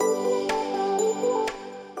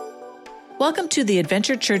Welcome to the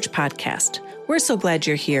Adventure Church podcast. We're so glad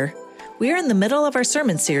you're here. We are in the middle of our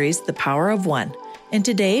sermon series, The Power of One, and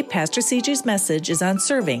today Pastor CJ's message is on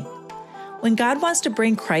serving. When God wants to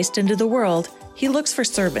bring Christ into the world, He looks for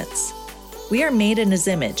servants. We are made in His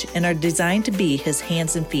image and are designed to be His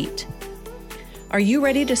hands and feet. Are you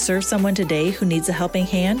ready to serve someone today who needs a helping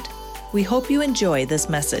hand? We hope you enjoy this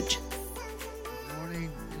message.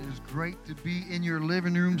 Great to be in your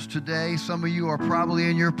living rooms today. Some of you are probably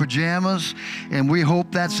in your pajamas, and we hope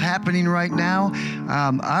that's happening right now.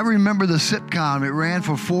 I remember the sitcom. It ran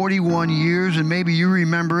for 41 years, and maybe you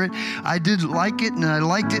remember it. I did like it, and I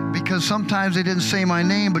liked it because sometimes they didn't say my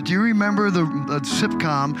name, but do you remember the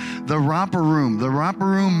sitcom, The Romper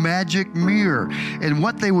Room Magic Mirror? And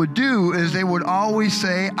what they would do is they would always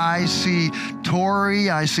say, I see Tori,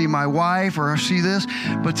 I see my wife, or I see this.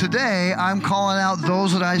 But today, I'm calling out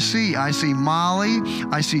those that I see. I see Molly,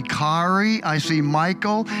 I see Kari, I see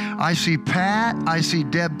Michael, I see Pat, I see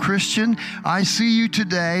Deb Christian. I see you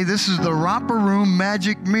today. This is the Romper Room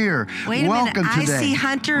Magic Mirror. Wait a Welcome minute. today. I see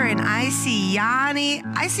Hunter and I see Yanni.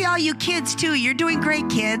 I see all you kids too. You're doing great,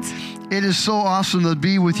 kids. It is so awesome to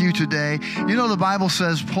be with you today. You know, the Bible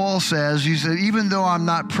says, Paul says, he said, even though I'm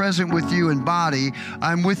not present with you in body,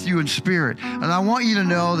 I'm with you in spirit. And I want you to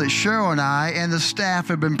know that Cheryl and I and the staff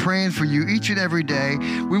have been praying for you each and every day.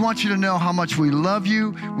 We want you to know how much we love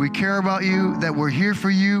you, we care about you, that we're here for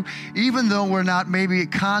you. Even though we're not maybe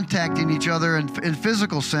contacting each other in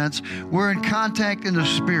physical sense, we're in contact in the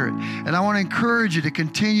spirit. And I want to encourage you to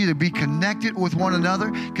continue to be connected with one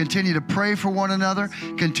another, continue to pray for one another,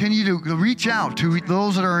 continue to reach out to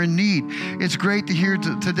those that are in need. It's great to hear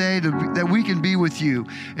today that we can be with you.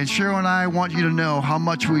 And Cheryl and I want you to know how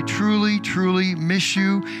much we truly, truly miss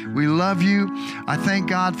you. We love you. I thank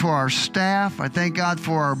God for our staff. I thank God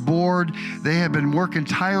for our board. They have been working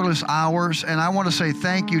tireless hours, and I want to say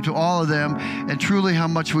thank you to all of them and truly how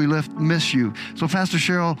much we miss you. So, Pastor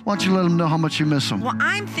Cheryl, why don't you let them know how much you miss them? Well,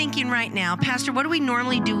 I'm thinking right now, Pastor, what do we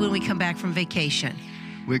normally do when we come back from vacation?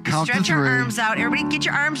 We count to 3. Stretch our arms out. Everybody get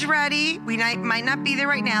your arms ready. We might not be there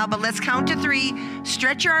right now, but let's count to 3.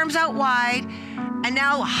 Stretch your arms out wide. And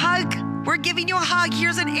now hug. We're giving you a hug.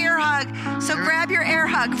 Here's an air hug. So grab your air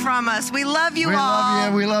hug from us. We love you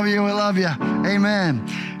all. We love you. We love you. Amen.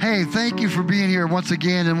 Hey, thank you for being here once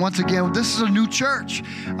again. And once again, this is a new church.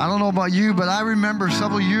 I don't know about you, but I remember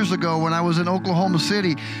several years ago when I was in Oklahoma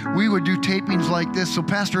City, we would do tapings like this. So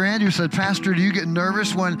Pastor Andrew said, Pastor, do you get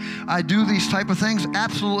nervous when I do these type of things?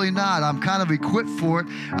 Absolutely not. I'm kind of equipped for it.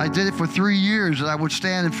 I did it for 3 years. I would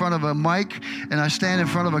stand in front of a mic and I stand in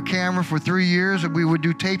front of a camera for 3 years, and we would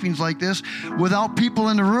do tapings like this without people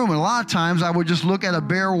in the room. And a lot of times I would just look at a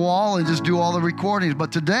bare wall and just do all the recordings.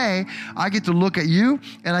 But today I get to look at you,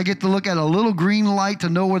 and I get to look at a little green light to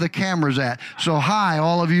know where the camera's at. So hi,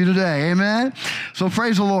 all of you today. Amen? So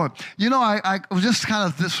praise the Lord. You know, I was just kind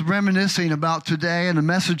of just reminiscing about today and the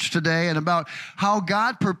message today and about how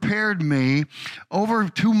God prepared me over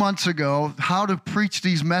 2 months ago how to preach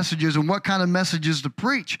these messages and what kind of messages to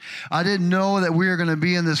preach. I didn't know that we were going to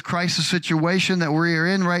be in this crisis situation that we are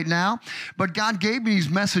in right now, but God gave me these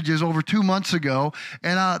messages over 2 months ago,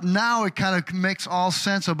 and now it kind of makes all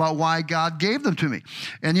sense about why God gave them to me.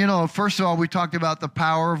 And you know, first of all, we talked about the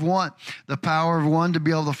power of one to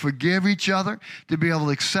be able to forgive each other, to be able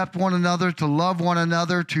to accept one another, to love one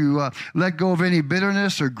another, to let go of any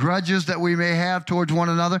bitterness or grudges that we may have towards one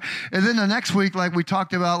another. And then the next week, like we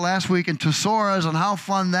talked about last week in Tesoras and how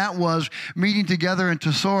fun that was, meeting together in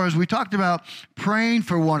Tesoras, we talked about praying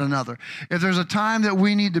for one another. If there's a time that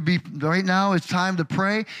we need to be, right now it's time to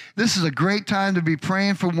pray. This is a great time to be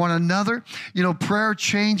praying for one another. You know, prayer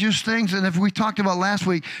changes things. And if we talked about last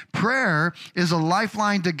week, prayer is a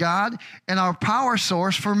lifeline to God and our power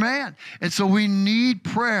source for man. And so we need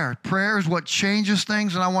prayer. Prayer is what changes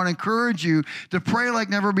things, and I want to encourage you to pray like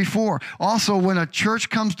never before. Also, when a church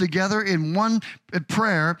comes together in one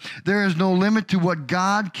prayer, there is no limit to what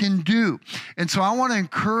God can do. And so I want to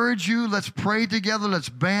encourage you, let's pray together, let's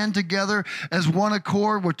band together as one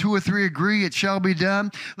accord, where 2 or 3 agree, it shall be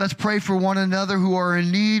done. Let's pray for one another who are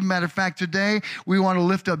in need. Matter of fact, today, we want to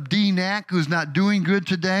lift up D. Knack, who's not doing good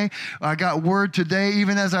today. I got word today,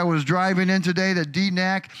 even as I was driving in today, that D.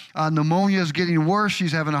 Knack, pneumonia is getting worse.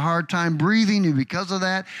 She's having a hard time breathing, and because of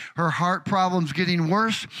that, her heart problem's getting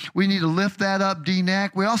worse. We need to lift that up, D.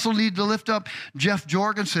 Knack. We also need to lift up Jeff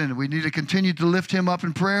Jorgensen. We need to continue to lift him up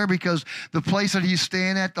in prayer because the place that he's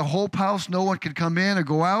staying at, the Hope House, no one can come in or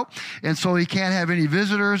go out. And so he can't have any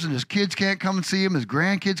visitors, and his kids can't come and see him. His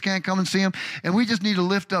grandkids can't come and see him. And we just need to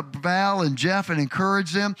lift up Val and Jeff and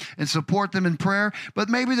encourage them and support them in prayer. But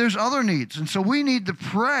maybe there's other needs. And so we need to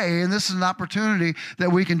pray, and this is an opportunity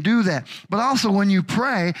that we can do that. But also when you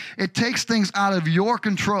pray, it takes things out of your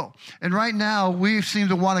control. And right now, we seem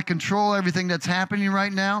to want to control everything that's happening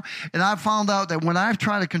right now. And I've found out that when I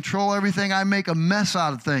try to control everything, I make a mess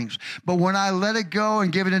out of things. But when I let it go and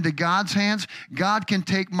give it into God's hands, God can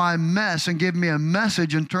take my mess and give me a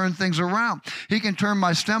message and turn things around. He can turn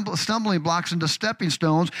my stumbling blocks into stepping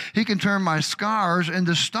stones. He can turn my scars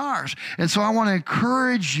into stars. And so I want to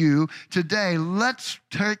encourage you today, let's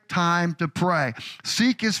take time to pray.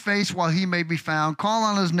 Seek his face while he may be found. Call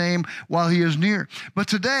on his name while he is near. But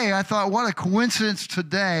today, I thought, what a coincidence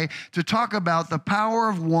today to talk about the power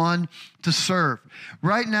of one to serve.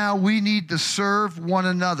 Right now, we need to serve one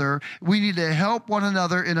another. We need to help one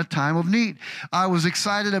another in a time of need. I was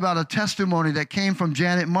excited about a testimony that came from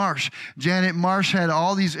Janet Marsh. Janet Marsh had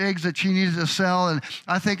all these eggs that she needed to sell, and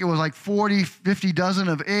I think it was like 50 dozen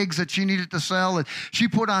of eggs that she needed to sell. And she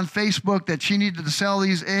put on Facebook that she needed to sell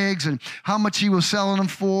these eggs and how much she was selling them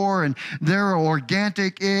for, and they're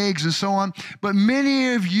organic eggs and so on. But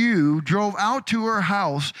many of you drove out to her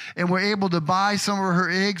house and were able to buy some of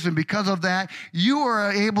her eggs, and because of that, you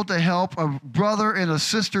are able to help a brother and a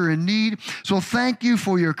sister in need. So thank you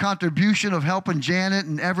for your contribution of helping Janet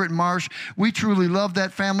and Everett Marsh. We truly love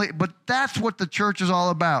that family, but that's what the church is all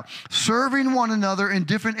about, serving one another in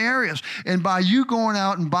different areas. And by you going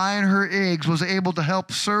out and buying her eggs was able to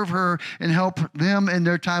help serve her and help them in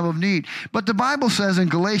their time of need. But the Bible says in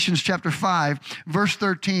Galatians chapter 5, verse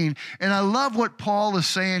 13, and I love what Paul is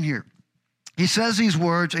saying here. He says these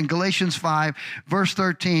words in Galatians 5, verse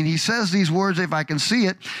 13. He says these words, if I can see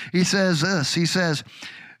it. He says this. He says,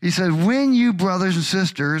 when you brothers and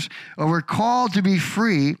sisters were called to be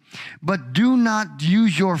free, but do not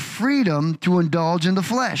use your freedom to indulge in the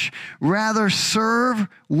flesh. Rather, serve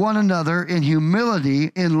one another in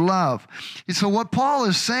humility, in love. And so what Paul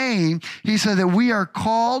is saying, he said that we are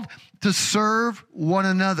called to serve one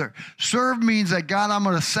another. Serve means that, God, I'm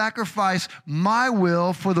going to sacrifice my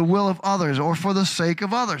will for the will of others or for the sake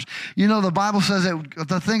of others. You know, the Bible says that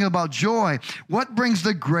the thing about joy, what brings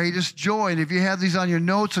the greatest joy? And if you have these on your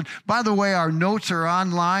notes, and by the way, our notes are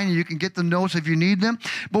online, and you can get the notes if you need them.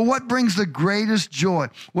 But what brings the greatest joy?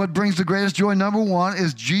 What brings the greatest joy, number one,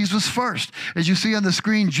 is Jesus first. As you see on the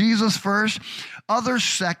screen, Jesus first, others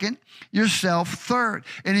second, yourself third.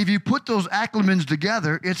 And if you put those acronyms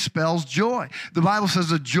together, it spells joy. The Bible says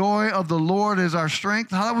the joy of the Lord is our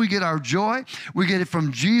strength. How do we get our joy? We get it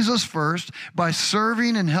from Jesus first by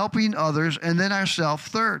serving and helping others, and then ourselves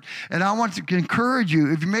third. And I want to encourage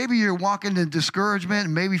you, if maybe you're walking in discouragement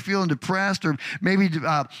and maybe feeling depressed or maybe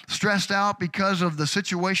stressed out because of the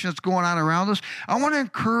situation that's going on around us, I want to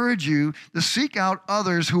encourage you to seek out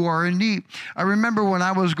others who are in need. I remember when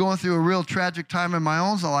I was going through a real tragic time in my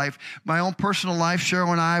own life, my own personal life.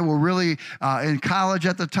 Cheryl and I were really in college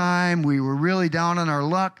at the time. We were really down on our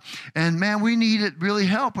luck. And man, we needed really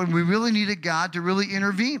help, and we really needed God to really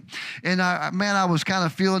intervene. And I was kind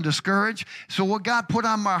of feeling discouraged. So what God put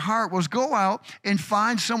on my heart was go out and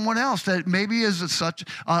find someone else that maybe is such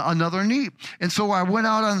another need. And so I went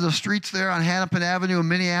out on the streets there on Hennepin Avenue in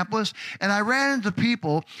Minneapolis, and I ran into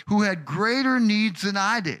people who had greater needs than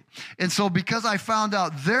I did. And so because I found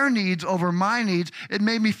out their needs over my needs, it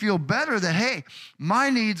made me feel better that, hey, my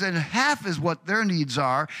needs and half is what their needs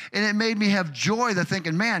are. And it made me have joy that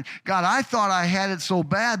thinking, man, God, I thought I had it so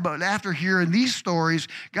bad, but after hearing these stories,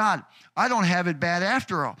 God, I don't have it bad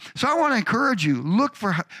after all. So I want to encourage you, look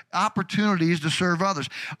for opportunities to serve others.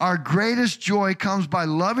 Our greatest joy comes by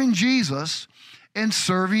loving Jesus and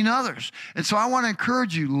serving others. And so I want to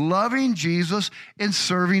encourage you, loving Jesus and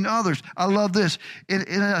serving others. I love this. In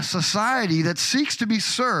a society that seeks to be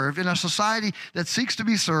served,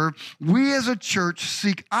 we as a church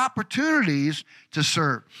seek opportunities to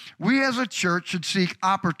serve. We as a church should seek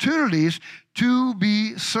opportunities to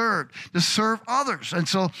be served, to serve others. And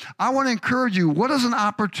so I want to encourage you, what is an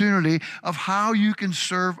opportunity of how you can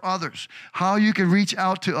serve others, how you can reach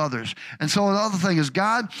out to others? And so the other thing is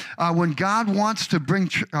when God wants to bring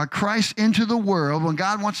Christ into the world,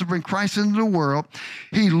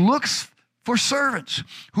 he looks for servants.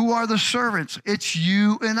 Who are the servants? It's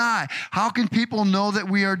you and I. How can people know that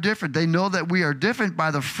we are different? They know that we are different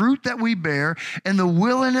by the fruit that we bear and the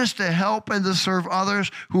willingness to help and to serve others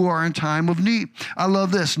who are in time of need. I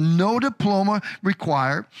love this. No diploma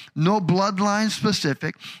required, no bloodline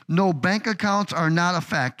specific, no bank accounts are not a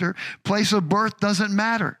factor. Place of birth doesn't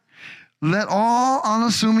matter. Let all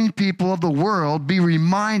unassuming people of the world be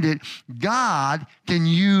reminded God can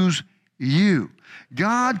use you.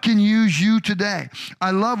 God can use you today.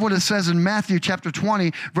 I love what it says in Matthew chapter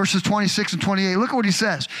 20, verses 26 and 28. Look at what he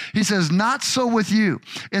says. He says, not so with you.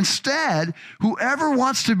 Instead, whoever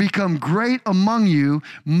wants to become great among you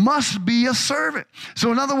must be a servant.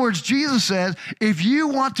 So in other words, Jesus says, if you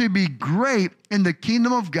want to be great in the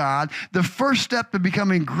kingdom of God, the first step to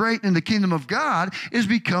becoming great in the kingdom of God is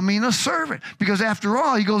becoming a servant. Because after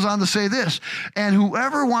all, he goes on to say this, and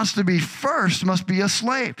whoever wants to be first must be a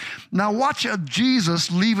slave. Now watch Jesus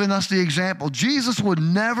leaving us the example. Jesus would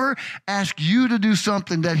never ask you to do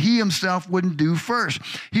something that he himself wouldn't do first.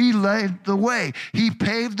 He led the way. He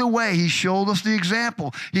paved the way. He showed us the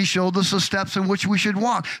example. He showed us the steps in which we should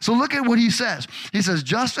walk. So look at what he says. He says,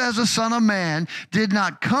 just as the Son of Man did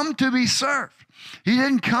not come to be served. He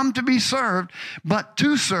didn't come to be served, but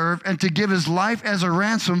to serve and to give his life as a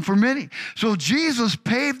ransom for many. So Jesus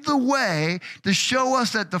paved the way to show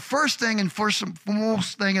us that the first thing and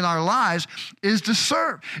foremost thing in our lives is to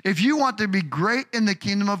serve. If you want to be great in the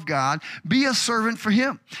kingdom of God, be a servant for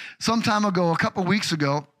him. Some time ago, a couple weeks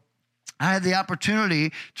ago, I had the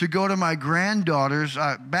opportunity to go to my granddaughter's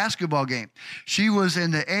basketball game. She was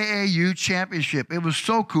in the AAU championship. It was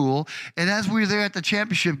so cool. And as we were there at the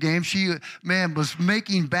championship game, she, was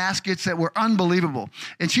making baskets that were unbelievable.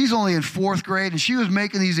 And she's only in 4th grade, and she was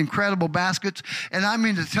making these incredible baskets. And I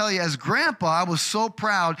mean to tell you, as grandpa, I was so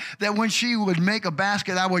proud that when she would make a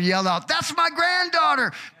basket, I would yell out, "That's my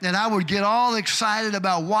granddaughter!" And I would get all excited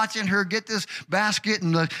about watching her get this basket,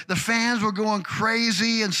 and the fans were going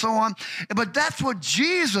crazy and so on. But that's what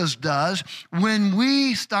Jesus does when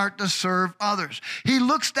we start to serve others. He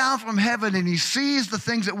looks down from heaven and he sees the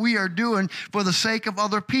things that we are doing for the sake of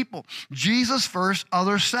other people. Jesus first,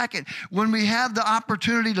 others second. When we have the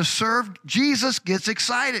opportunity to serve, Jesus gets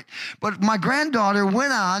excited. But my granddaughter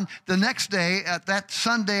went on the next day, at that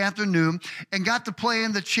Sunday afternoon, and got to play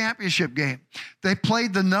in the championship game. They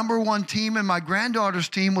played the number 1 team, and my granddaughter's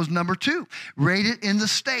team was number 2, rated in the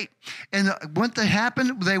state. And what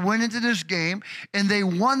happened, they went into this game, and they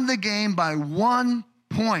won the game by 1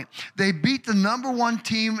 point. They beat the number 1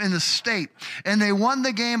 team in the state, and they won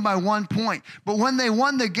the game by 1 point. But when they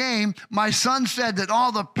won the game, my son said that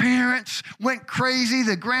all the parents went crazy,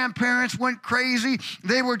 the grandparents went crazy.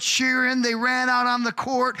 They were cheering. They ran out on the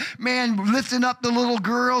court, lifting up the little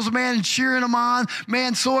girls, and cheering them on.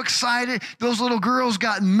 So excited. Those little girls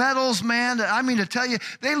got medals, I mean to tell you,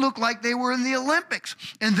 they looked like they were in the Olympics.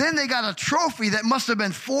 And then they got a trophy that must have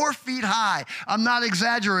been 4 feet high. I'm not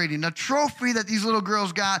exaggerating. A trophy that these little girls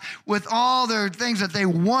got with all their things that they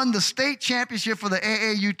won the state championship for the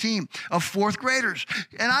AAU team of 4th graders.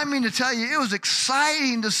 And I mean to tell you, it was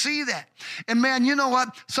exciting to see that. And you know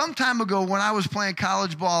what? Some time ago when I was playing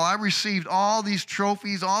college ball, I received all these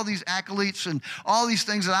trophies, all these accolades, and all these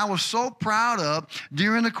things that I was so proud of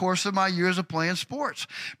during the course of my years of playing sports.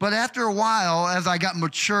 But after a while, as I got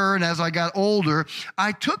mature and as I got older,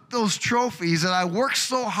 I took those trophies that I worked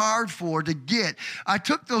so hard for to get, I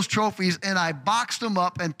took those trophies and I boxed them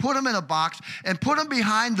up and put them in a box and put them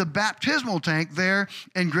behind the baptismal tank there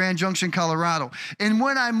in Grand Junction, Colorado. And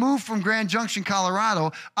when I moved from Grand Junction,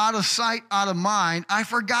 Colorado, out of sight, out of mind, I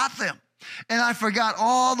forgot them. And I forgot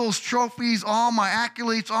all those trophies, all my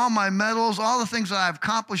accolades, all my medals, all the things that I've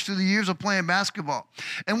accomplished through the years of playing basketball.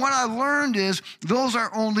 And what I learned is those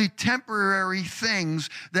are only temporary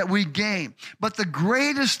things that we gain. But the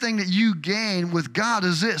greatest thing that you gain with God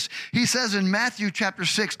is this. He says in Matthew chapter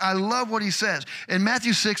 6, I love what he says. In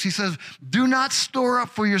Matthew 6, he says, do not store up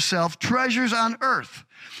for yourself treasures on earth,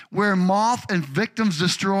 where moth and victims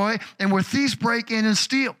destroy and where thieves break in and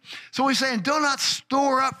steal. So he's saying, do not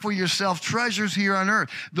store up for yourself treasures here on earth.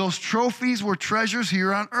 Those trophies were treasures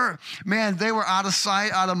here on earth. They were out of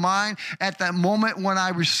sight, out of mind. At that moment when I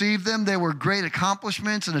received them, they were great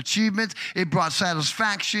accomplishments and achievements. It brought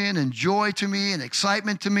satisfaction and joy to me and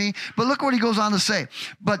excitement to me. But look what he goes on to say.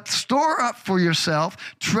 But store up for yourself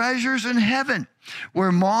treasures in heaven,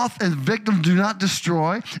 where moth and victims do not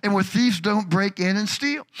destroy, and where thieves don't break in and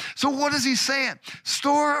steal. So what is he saying?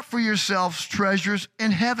 Store up for yourselves treasures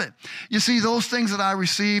in heaven. You see, those things that I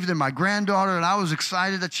received, and my granddaughter, and I was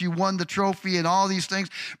excited that she won the trophy and all these things,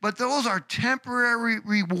 but those are temporary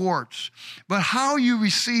rewards. But how you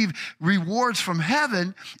receive rewards from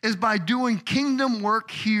heaven is by doing kingdom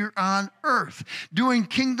work here on earth. Doing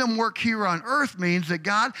kingdom work here on earth means that,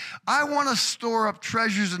 God, I want to store up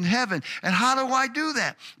treasures in heaven. And how do I do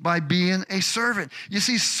that? By being a servant. You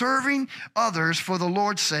see, serving others for the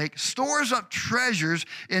Lord's sake stores up treasures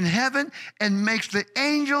in heaven and makes the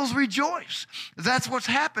angels rejoice. That's what's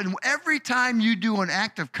happened. Every time you do an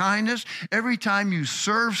act of kindness, every time you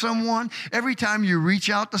serve someone, every time you reach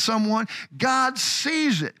out to someone, God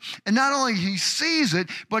sees it. And not only he sees it,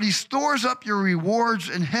 but he stores up your rewards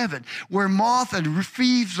in heaven, where moth and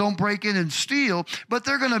thieves don't break in and steal, but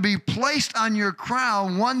they're going to be placed on your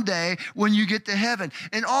crown one day when you get to heaven.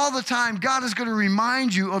 And all the time, God is going to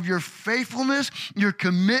remind you of your faithfulness, your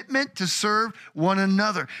commitment to serve one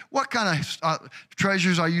another. What kind of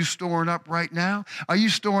treasures are you storing up right now? Are you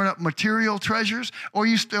storing up material treasures, or are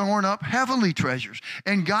you storing up heavenly treasures?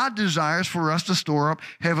 And God desires for us to store up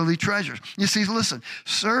heavenly treasures. You see, listen,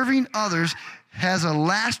 serving others has a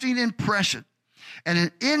lasting impression and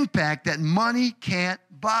an impact that money can't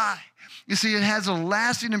buy. You see, it has a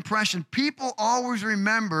lasting impression. People always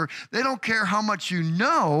remember. They don't care how much you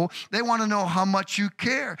know. They want to know how much you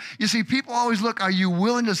care. You see, people always look, are you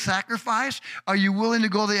willing to sacrifice? Are you willing to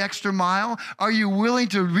go the extra mile? Are you willing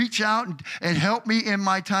to reach out and help me in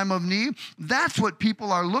my time of need? That's what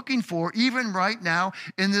people are looking for, even right now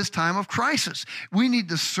in this time of crisis. We need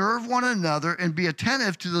to serve one another and be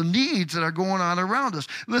attentive to the needs that are going on around us.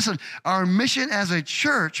 Listen, our mission as a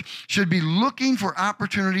church should be looking for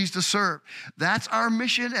opportunities to serve. That's our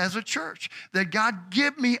mission as a church, that God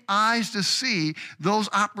give me eyes to see those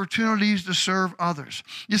opportunities to serve others.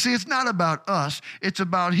 You see, it's not about us, it's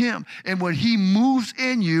about him. And when he moves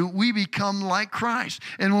in you, we become like Christ.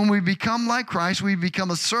 And when we become like Christ, we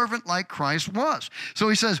become a servant like Christ was. So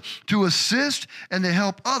he says, to assist and to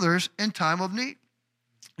help others in time of need.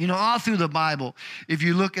 You know, all through the Bible, if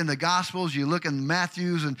you look in the Gospels, you look in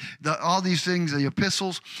Matthew's and all these things, the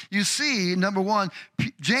epistles, you see, number one,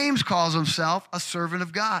 James calls himself a servant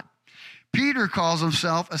of God. Peter calls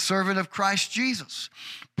himself a servant of Christ Jesus.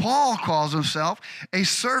 Paul calls himself a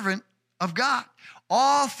servant of God.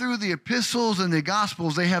 All through the epistles and the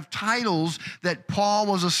Gospels, they have titles that Paul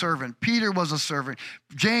was a servant, Peter was a servant,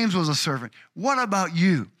 James was a servant. What about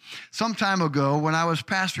you? Some time ago, when I was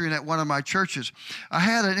pastoring at one of my churches, I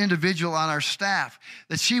had an individual on our staff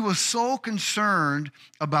that she was so concerned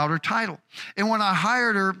about her title. And when I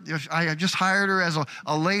hired her, I just hired her as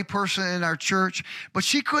a lay person in our church, but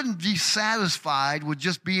she couldn't be satisfied with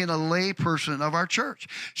just being a lay person of our church.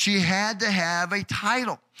 She had to have a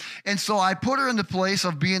title. And so I put her in the place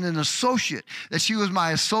of being an associate, that she was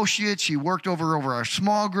my associate. She worked over our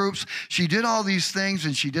small groups. She did all these things,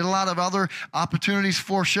 and she did a lot of other opportunities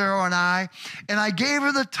for Cheryl and I gave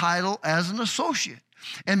her the title as an associate.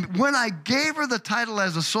 And when I gave her the title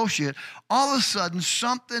as associate, all of a sudden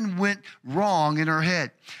something went wrong in her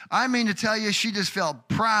head. I mean to tell you, she just felt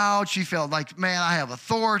proud. She felt like, man, I have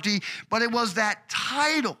authority. But it was that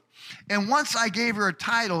title. And once I gave her a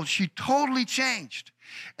title, she totally changed.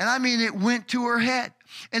 And I mean, it went to her head.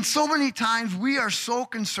 And so many times we are so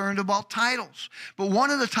concerned about titles. But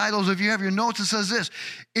one of the titles, if you have your notes, it says this: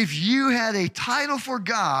 if you had a title for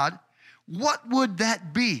God, what would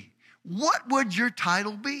that be? What would your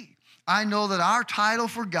title be? I know that our title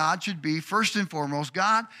for God should be, first and foremost,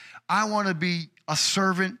 God, I want to be a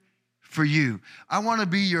servant for you. I want to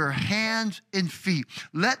be your hands and feet.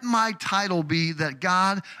 Let my title be that,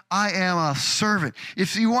 God, I am a servant.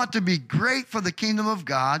 If you want to be great for the kingdom of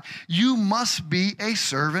God, you must be a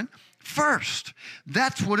servant first.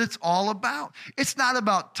 That's what it's all about. It's not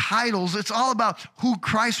about titles. It's all about who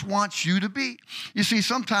Christ wants you to be. You see,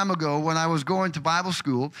 some time ago when I was going to Bible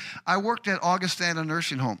school, I worked at Augustana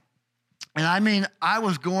Nursing Home. And I mean, I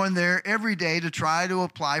was going there every day to try to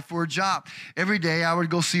apply for a job. Every day I would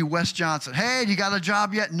go see Wes Johnson. Hey, you got a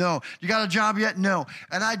job yet? No. You got a job yet? No.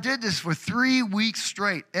 And I did this for 3 weeks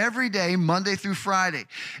straight, every day, Monday through Friday.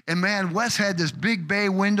 And man, Wes had this big bay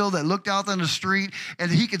window that looked out on the street, and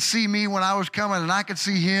he could see me when I was coming, and I could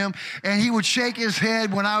see him. And he would shake his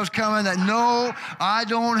head when I was coming that, no, I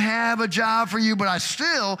don't have a job for you. But I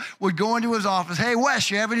still would go into his office. Hey, Wes,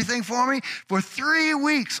 you have anything for me? For 3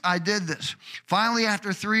 weeks I did that. this. Finally,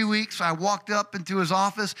 after 3 weeks, I walked up into his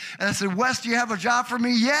office and I said, Wes, do you have a job for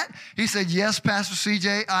me yet? He said, yes, Pastor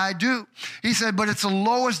CJ, I do. He said, but it's the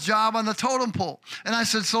lowest job on the totem pole. And I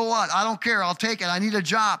said, so what? I don't care. I'll take it. I need a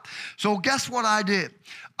job. So guess what I did?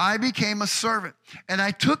 I became a servant, and I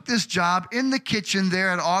took this job in the kitchen there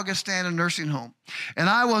at Augustana Nursing Home, and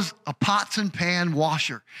I was a pots and pan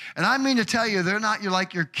washer. And I mean to tell you, they're not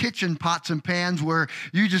like your kitchen pots and pans where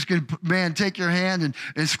you just can, take your hand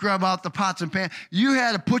and scrub out the pots and pans. You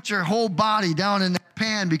had to put your whole body down in that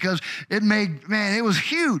pan because it was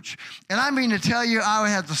huge. And I mean to tell you, I would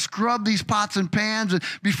have to scrub these pots and pans, and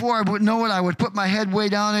before I would know it, I would put my head way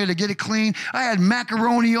down there to get it clean. I had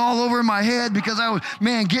macaroni all over my head because I was,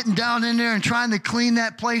 getting down in there and trying to clean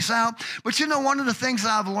that place out. But you know, one of the things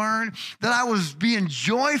that I've learned, that I was being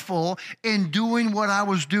joyful in doing what I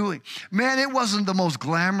was doing. Man, it wasn't the most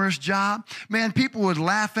glamorous job. Man, people would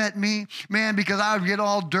laugh at me, because I would get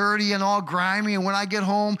all dirty and all grimy. And when I get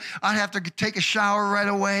home, I'd have to take a shower right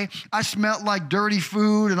away. I smelled like dirty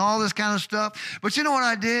food and all this kind of stuff. But you know what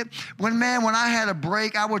I did? When I had a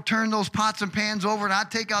break, I would turn those pots and pans over and I'd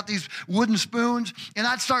take out these wooden spoons and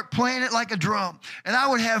I'd start playing it like a drum. And I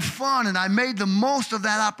would have fun, and I made the most of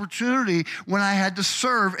that opportunity when I had to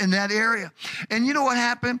serve in that area. And you know what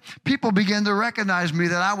happened? People began to recognize me,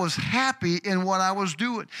 that I was happy in what I was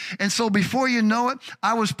doing. And so before you know it,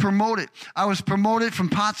 I was promoted. I was promoted from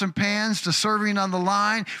pots and pans to serving on the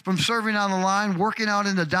line, from serving on the line, working out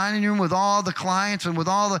in the dining room with all the clients and with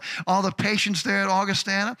all the patients there at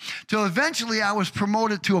Augustana, till eventually I was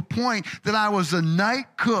promoted to a point that I was the night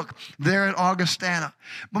cook there at Augustana.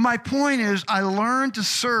 But my point is, I learned to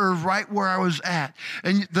serve right where I was at.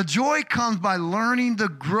 And the joy comes by learning to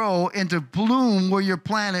grow and to bloom where you're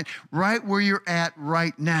planted, right where you're at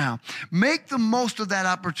right now. Make the most of that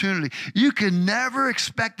opportunity. You can never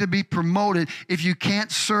expect to be promoted if you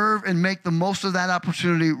can't serve and make the most of that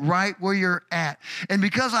opportunity right where you're at. And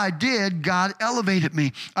because I did, God elevated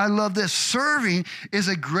me. I love this. Serving is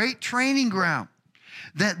a great training ground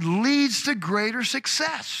that leads to greater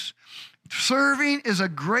success. Serving is a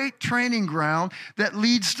great training ground that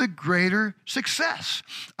leads to greater success.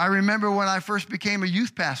 I remember when I first became a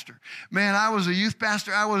youth pastor. I was a youth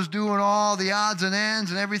pastor. I was doing all the odds and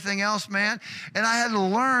ends and everything else, And I had to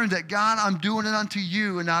learn that, God, I'm doing it unto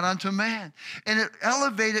you and not unto man. And it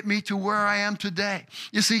elevated me to where I am today.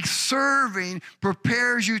 You see, serving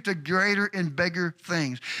prepares you to greater and bigger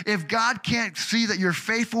things. If God can't see that you're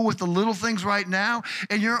faithful with the little things right now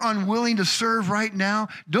and you're unwilling to serve right now,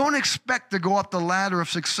 don't expect to go up the ladder of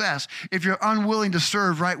success if you're unwilling to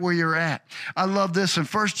serve right where you're at. I love this in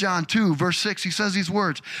 1 John 2, verse 6. He says these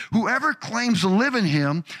words, whoever claims to live in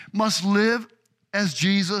him must live as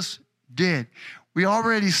Jesus did. We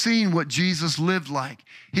already seen what Jesus lived like.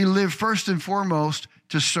 He lived first and foremost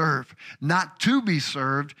to serve, not to be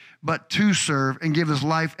served, but to serve and give his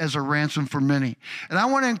life as a ransom for many. And I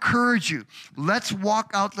want to encourage you, let's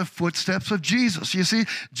walk out the footsteps of Jesus. You see,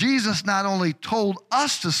 Jesus not only told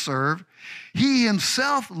us to serve, he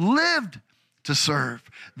himself lived to serve.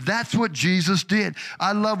 That's what Jesus did.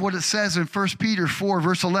 I love what it says in 1 Peter 4,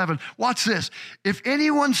 verse 11. Watch this. If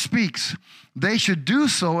anyone speaks, they should do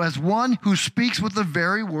so as one who speaks with the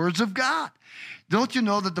very words of God. Don't you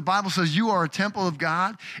know that the Bible says you are a temple of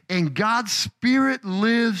God and God's Spirit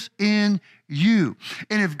lives in you?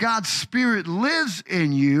 And if God's Spirit lives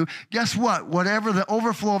in you, guess what? Whatever the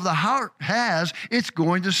overflow of the heart has, it's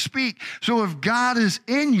going to speak. So if God is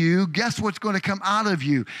in you, guess what's going to come out of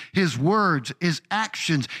you? His words, his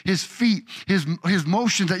actions, his feet, his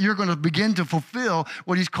motions, that you're going to begin to fulfill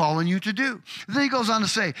what he's calling you to do. Then he goes on to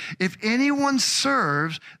say, if anyone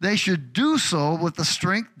serves, they should do so with the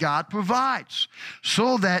strength God provides,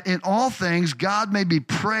 so that in all things God may be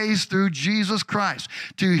praised through Jesus Christ.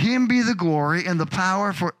 To him be the glory and the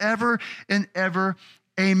power forever and ever.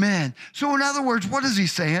 Amen. So in other words, what is he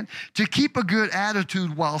saying? To keep a good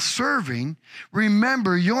attitude while serving,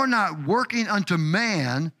 remember you're not working unto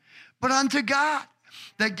man, but unto God.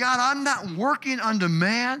 That, God, I'm not working unto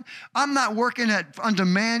man. I'm not working unto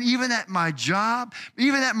man, even at my job.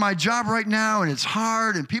 Even at my job right now, and it's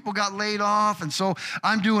hard, and people got laid off, and so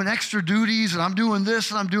I'm doing extra duties, and I'm doing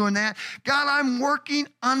this, and I'm doing that. God, I'm working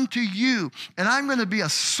unto you, and I'm going to be a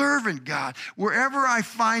servant, God. Wherever I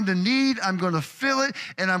find a need, I'm going to fill it,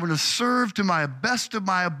 and I'm going to serve to my best of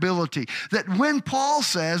my ability. That when Paul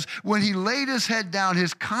says, when he laid his head down,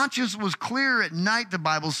 his conscience was clear at night, the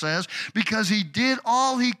Bible says, because he did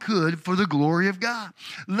all he could for the glory of God.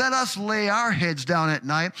 Let us lay our heads down at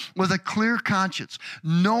night with a clear conscience,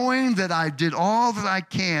 knowing that I did all that I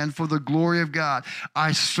can for the glory of God.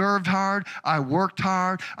 I served hard. I worked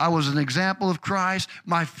hard. I was an example of Christ.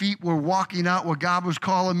 My feet were walking out what God was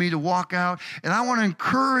calling me to walk out. And I want to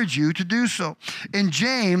encourage you to do so. In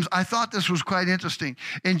James, I thought this was quite interesting.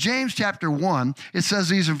 In James chapter 1, it says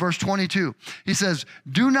these in verse 22. He says,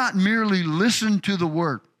 do not merely listen to the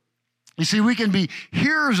word. You see, we can be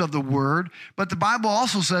hearers of the word, but the Bible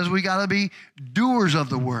also says we got to be doers of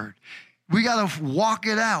the word. We got to walk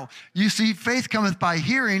it out. You see, faith cometh by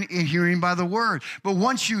hearing, and hearing by the word. But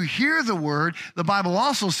once you hear the word, the Bible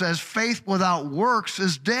also says faith without works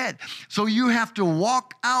is dead. So you have to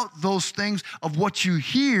walk out those things of what you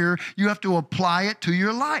hear. You have to apply it to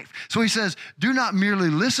your life. So he says, do not merely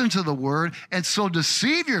listen to the word and so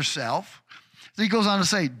deceive yourself. So he goes on to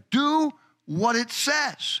say, do what it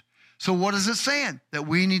says. So what is it saying? That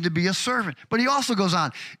we need to be a servant. But he also goes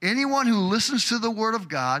on, anyone who listens to the word of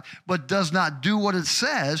God but does not do what it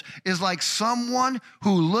says is like someone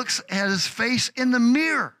who looks at his face in the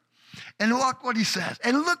mirror. And look what he says.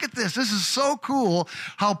 And look at this. This is so cool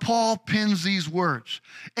how Paul pins these words.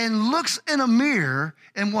 And looks in a mirror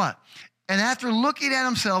and what? And after looking at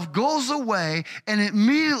himself, goes away and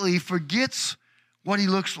immediately forgets what he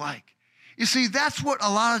looks like. You see, that's what a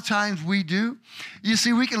lot of times we do. You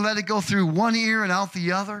see, we can let it go through one ear and out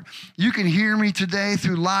the other. You can hear me today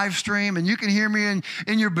through live stream, and you can hear me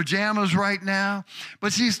in your pajamas right now.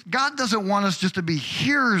 But see, God doesn't want us just to be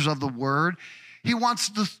hearers of the word. He wants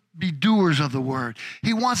us to be doers of the word.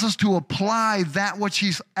 He wants us to apply that which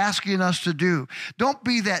he's asking us to do. Don't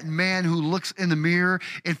be that man who looks in the mirror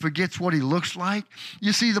and forgets what he looks like.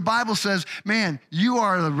 You see, the Bible says, man, you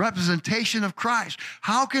are the representation of Christ.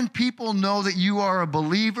 How can people know that you are a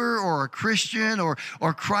believer or a Christian or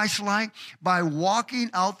Christ-like? By walking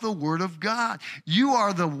out the word of God. You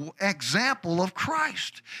are the example of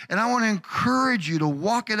Christ. And I want to encourage you to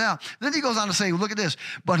walk it out. Then he goes on to say, look at this.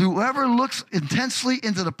 But whoever looks intensely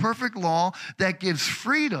into the perfect law that gives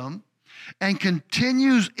freedom and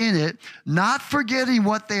continues in it, not forgetting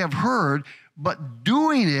what they have heard, but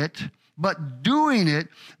doing it.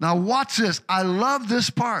 Now watch this. I love this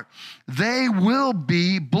part. They will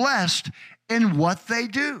be blessed in what they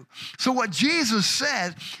do. So what Jesus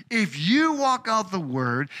said, if you walk out the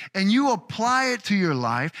word and you apply it to your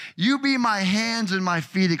life, you be my hands and my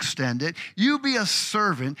feet extended, you be a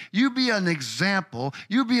servant, you be an example,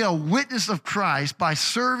 you be a witness of Christ by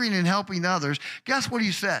serving and helping others, guess what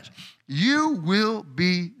he says? You will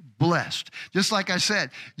be blessed. Just like I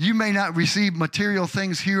said, you may not receive material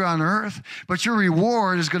things here on earth, but your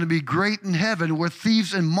reward is going to be great in heaven where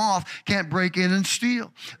thieves and moth can't break in and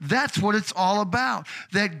steal. That's what it's all about.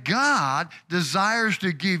 That God desires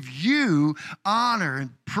to give you honor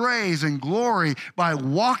and praise and glory by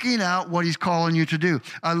walking out what he's calling you to do.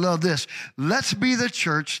 I love this. Let's be the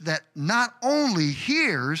church that not only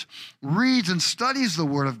hears, reads, and studies the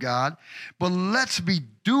word of God, but let's be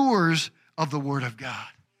doers of the word of God.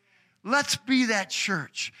 Let's be that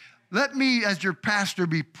church. Let me, as your pastor,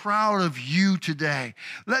 be proud of you today.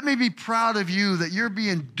 Let me be proud of you that you're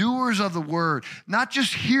being doers of the word, not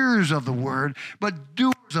just hearers of the word, but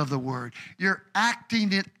doers of the word. You're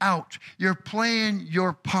acting it out. You're playing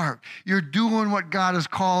your part. You're doing what God is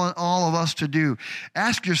calling all of us to do.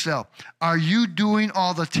 Ask yourself, are you doing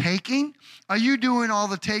all the taking? Are you doing all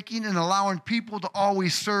the taking and allowing people to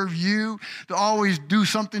always serve you, to always do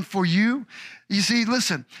something for you? You see,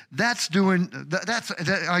 listen,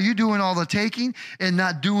 are you doing all the taking and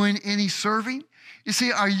not doing any serving? You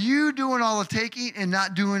see, are you doing all the taking and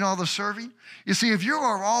not doing all the serving? You see, if you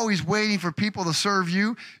are always waiting for people to serve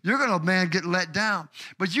you, you're going to, get let down.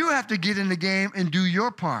 But you have to get in the game and do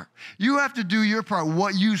your part. You have to do your part.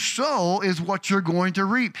 What you sow is what you're going to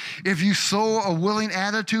reap. If you sow a willing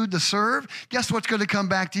attitude to serve, guess what's going to come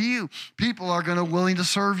back to you? People are going to willing to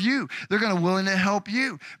serve you. They're going to willing to help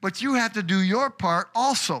you. But you have to do your part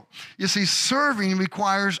also. You see, serving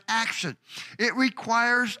requires action. It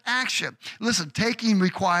requires action. Listen, taking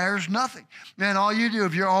requires nothing. Man, all you do,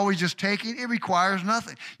 if you're always just taking, it requires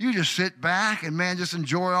nothing. You just sit back and, just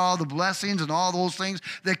enjoy all the blessings and all those things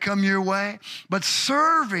that come your way. But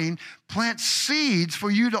serving plants seeds for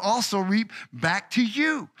you to also reap back to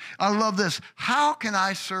you. I love this. How can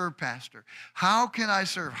I serve, Pastor? How can I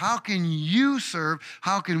serve? How can you serve?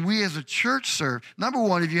 How can we as a church serve? Number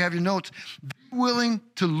one, if you have your notes, be willing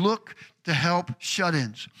to look to help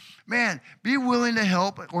shut-ins. Man, be willing to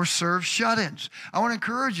help or serve shut-ins. I want to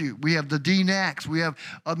encourage you. We have the DNACs. We have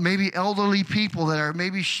maybe elderly people that are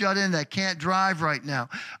maybe shut in that can't drive right now.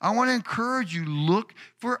 I want to encourage you, look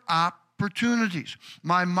for opportunities opportunities.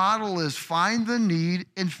 My model is find the need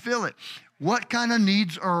and fill it. What kind of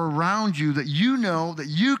needs are around you that you know that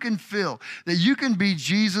you can fill, that you can be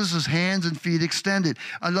Jesus' hands and feet extended?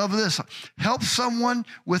 I love this. Help someone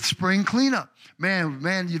with spring cleanup. Man,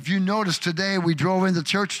 if you noticed today, we drove into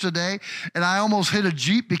church today, and I almost hit a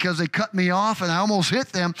Jeep because they cut me off, and I almost hit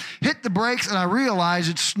them, hit the brakes, and I realized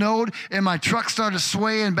it snowed, and my truck started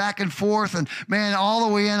swaying back and forth, and man, all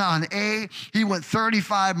the way in on A, he went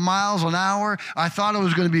 35 miles an hour. I thought I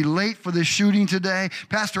was going to be late for this shooting today.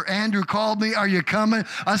 Pastor Andrew called me, "Are you coming?"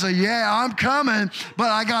 I said, "Yeah, I'm coming," but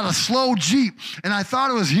I got a slow Jeep, and I thought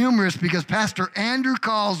it was humorous because Pastor Andrew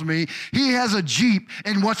calls me. He has a Jeep,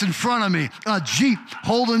 and what's in front of me? A Jeep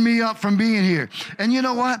holding me up from being here. And you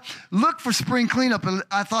know what? Look for spring cleanup. And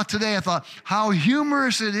I thought how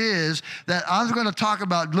humorous it is that I was going to talk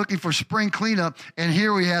about looking for spring cleanup, and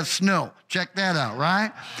here we have snow. Check that out,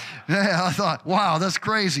 right? Yeah, I thought, wow, that's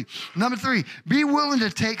crazy. Number 3, be willing to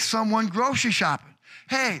take someone grocery shopping.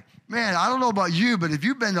 Hey, man, I don't know about you, but if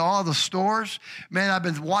you've been to all the stores, man, I've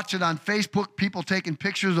been watching on Facebook, people taking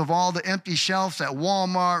pictures of all the empty shelves at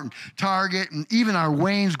Walmart and Target and even our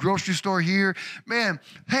Wayne's grocery store here. Man,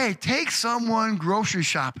 hey, take someone grocery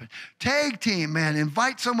shopping. Tag team, man.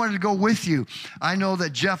 Invite someone to go with you. I know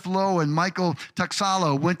that Jeff Lowe and Michael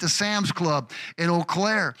Tuxalo went to Sam's Club in Eau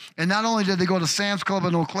Claire. And not only did they go to Sam's Club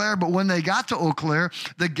in Eau Claire, but when they got to Eau Claire,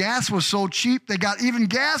 the gas was so cheap, they got even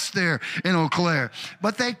gas there in Eau Claire.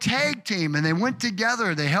 But they tag team, and they went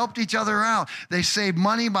together. They helped each other out. They saved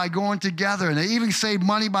money by going together, and they even saved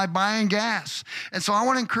money by buying gas. And so I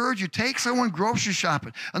want to encourage you, take someone grocery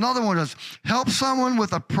shopping. Another one is help someone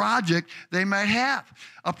with a project they might have.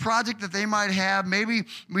 A project that they might have. Maybe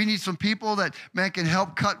we need some people that, man, can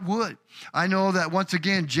help cut wood. I know that, once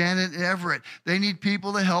again, Janet and Everett, they need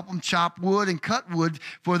people to help them chop wood and cut wood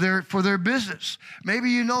for their business.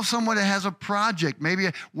 Maybe you know someone that has a project,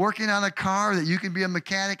 maybe working on a car, that you can be a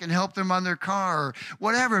mechanic and help them on their car or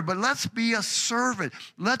whatever. But let's be a servant.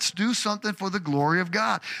 Let's do something for the glory of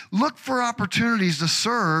God. Look for opportunities to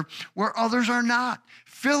serve where others are not.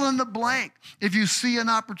 Fill in the blank. If you see an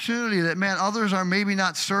opportunity that, man, others are maybe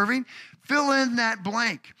not serving, fill in that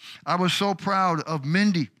blank. I was so proud of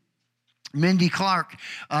Mindy Clark.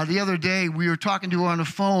 The other day, we were talking to her on the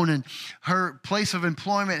phone, and her place of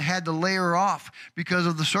employment had to lay her off because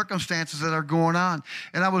of the circumstances that are going on.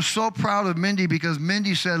 And I was so proud of Mindy because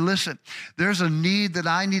Mindy said, listen, there's a need that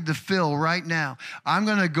I need to fill right now. I'm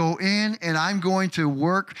going to go in and I'm going to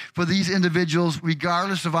work for these individuals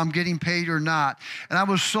regardless if I'm getting paid or not. And I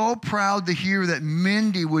was so proud to hear that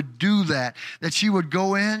Mindy would do that she would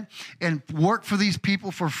go in and work for these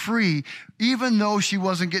people for free, even though she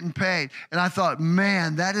wasn't getting paid. And I thought,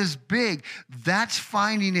 man, that is big. That's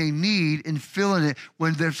finding a need and filling it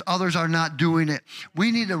when there's others are not doing it.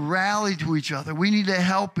 We need to rally to each other. We need to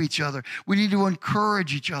help each other. We need to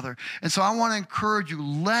encourage each other. And so I want to encourage you,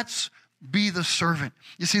 let's be the servant.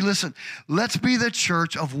 You see, listen, let's be the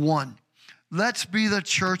church of one. Let's be the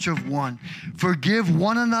church of one. Forgive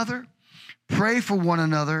one another, pray for one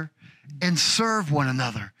another, and serve one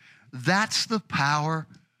another. That's the power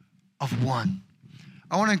of one.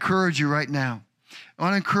 I want to encourage you right now. I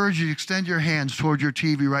want to encourage you to extend your hands toward your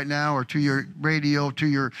TV right now, or to your radio, to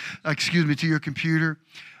your computer.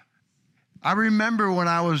 I remember when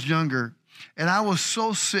I was younger, and I was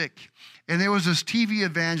so sick, and there was this TV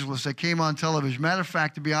evangelist that came on television. Matter of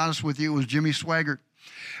fact, to be honest with you, it was Jimmy Swaggart.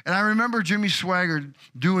 And I remember Jimmy Swaggart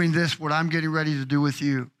doing this, what I'm getting ready to do with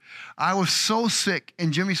you. I was so sick,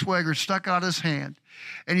 and Jimmy Swaggart stuck out his hand,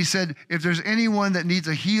 and he said, if there's anyone that needs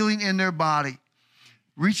a healing in their body,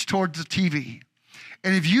 reach towards the TV.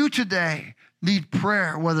 And if you today need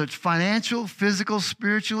prayer, whether it's financial, physical,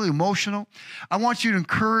 spiritual, emotional, I want you to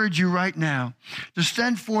encourage you right now to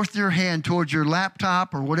send forth your hand towards your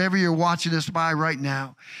laptop or whatever you're watching this by right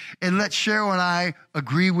now. And let Cheryl and I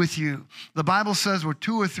agree with you. The Bible says where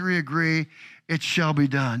 2 or 3 agree, it shall be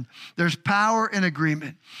done. There's power in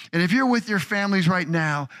agreement. And if you're with your families right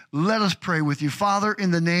now, let us pray with you. Father,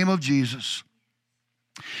 in the name of Jesus,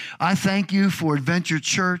 I thank you for Adventure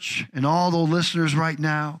Church and all the listeners right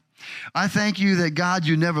now. I thank you that, God,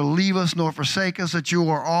 you never leave us nor forsake us, that you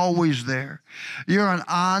are always there. You're an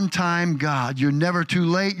on-time God. You're never too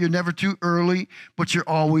late. You're never too early, but you're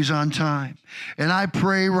always on time. And I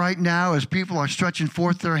pray right now, as people are stretching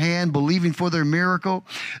forth their hand, believing for their miracle,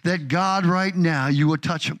 that, God, right now, you would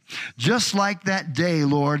touch them. Just like that day,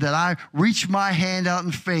 Lord, that I reached my hand out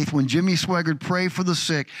in faith when Jimmy Swaggart prayed for the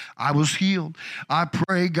sick, I was healed. I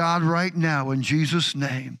pray, God, right now, in Jesus'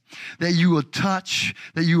 name, that you will touch,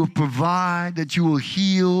 that you will provide, that you will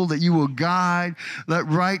heal, that you will guide. Let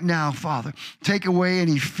right now, Father, take away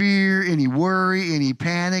any fear, any worry, any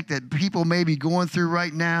panic that people may be going through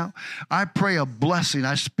right now. I pray a blessing.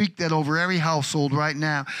 I speak that over every household right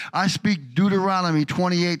now. I speak Deuteronomy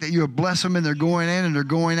 28, that you will bless them and they're going in and they're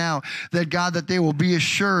going out. That, God, that they will be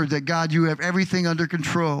assured that, God, you have everything under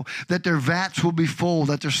control, that their vats will be full,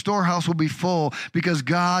 that their storehouse will be full, because,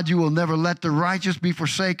 God, you will never let the righteous be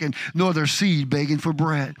forsaken, nor their seed begging for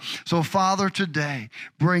bread. So, Father, today,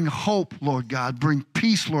 bring hope, Lord God. Bring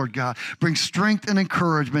peace, Lord God. Bring strength and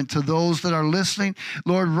encouragement to those that are listening,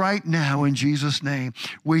 Lord, right now in Jesus' name.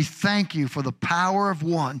 We thank you for the power of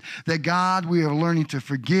one, that, God, we are learning to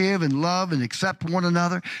forgive and love and accept one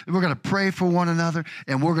another. We're going to pray for one another,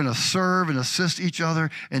 and we're going to serve and assist each other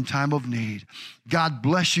in time of need. God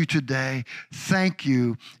bless you today. Thank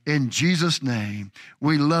you in Jesus' name.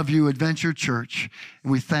 We love you, Adventure Church,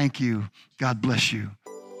 and we thank you. God bless you.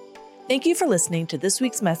 Thank you for listening to this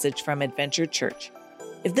week's message from Adventure Church.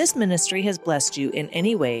 If this ministry has blessed you in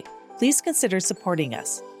any way, please consider supporting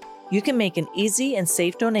us. You can make an easy and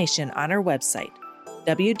safe donation on our website,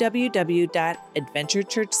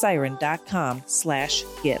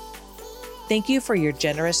 www.adventurechurchsiren.com/give. Thank you for your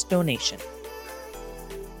generous donation.